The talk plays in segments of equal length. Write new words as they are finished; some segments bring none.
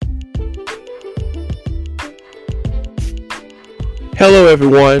Hello,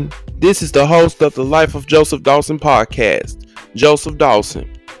 everyone. This is the host of the Life of Joseph Dawson podcast, Joseph Dawson,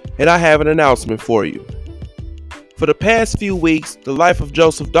 and I have an announcement for you. For the past few weeks, the Life of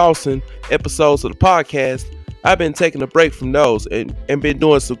Joseph Dawson episodes of the podcast, I've been taking a break from those and been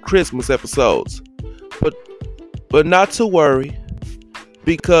doing some Christmas episodes. But not to worry,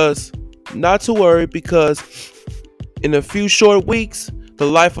 because in a few short weeks, the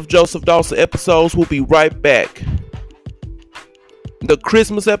Life of Joseph Dawson episodes will be right back. The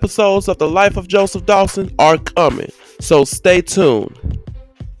Christmas episodes of the Life of Joseph Dawson are coming, so stay tuned.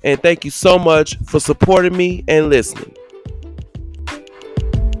 And thank you so much for supporting me and listening.